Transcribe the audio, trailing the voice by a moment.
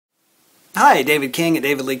Hi, David King at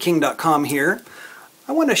davidleeking.com here.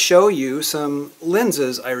 I want to show you some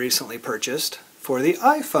lenses I recently purchased for the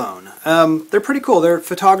iPhone. They're pretty cool. They're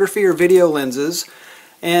photography or video lenses,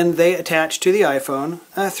 and they attach to the iPhone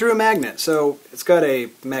through a magnet. So it's got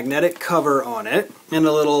a magnetic cover on it and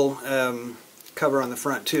a little cover on the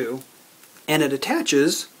front too, and it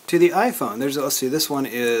attaches to the iPhone. Let's see, this one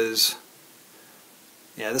is,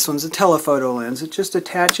 this one's a telephoto lens. It just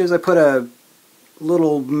attaches. I put a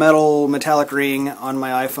little metallic ring on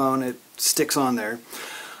my iPhone. It sticks on there.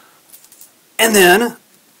 And then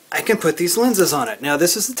I can put these lenses on it. Now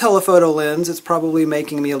this is the telephoto lens. It's probably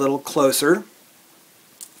making me a little closer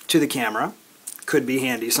to the camera. Could be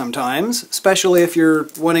handy sometimes, especially if you're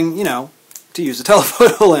wanting, to use a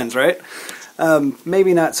telephoto lens, right?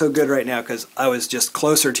 Maybe not so good right now because I was just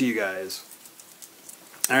closer to you guys.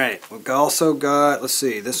 Alright, we've also got, let's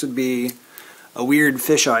see, this would be a weird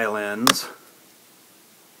fisheye lens,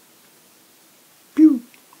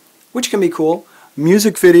 which can be cool.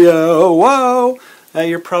 Music video, whoa!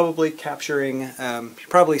 You're probably capturing, you're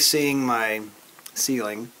probably seeing my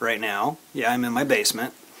ceiling right now. Yeah, I'm in my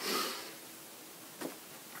basement.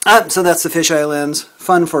 So that's the fisheye lens.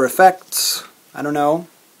 Fun for effects, I don't know,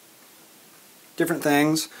 different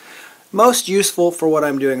things. Most useful for what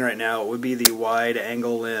I'm doing right now would be the wide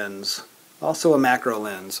angle lens, also a macro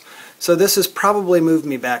lens. So this has probably moved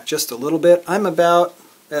me back just a little bit. I'm about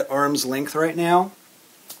at arm's length right now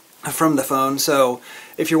from the phone, so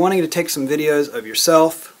if you're wanting to take some videos of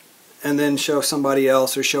yourself and then show somebody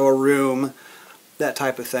else or show a room, that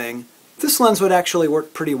type of thing, this lens would actually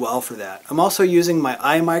work pretty well for that. I'm also using my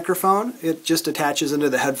iMicrophone. It just attaches into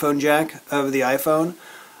the headphone jack of the iPhone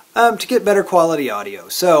to get better quality audio.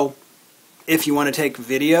 So if you want to take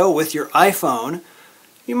video with your iPhone,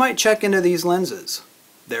 you might check into these lenses.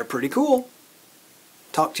 They're pretty cool.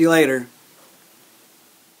 Talk to you later.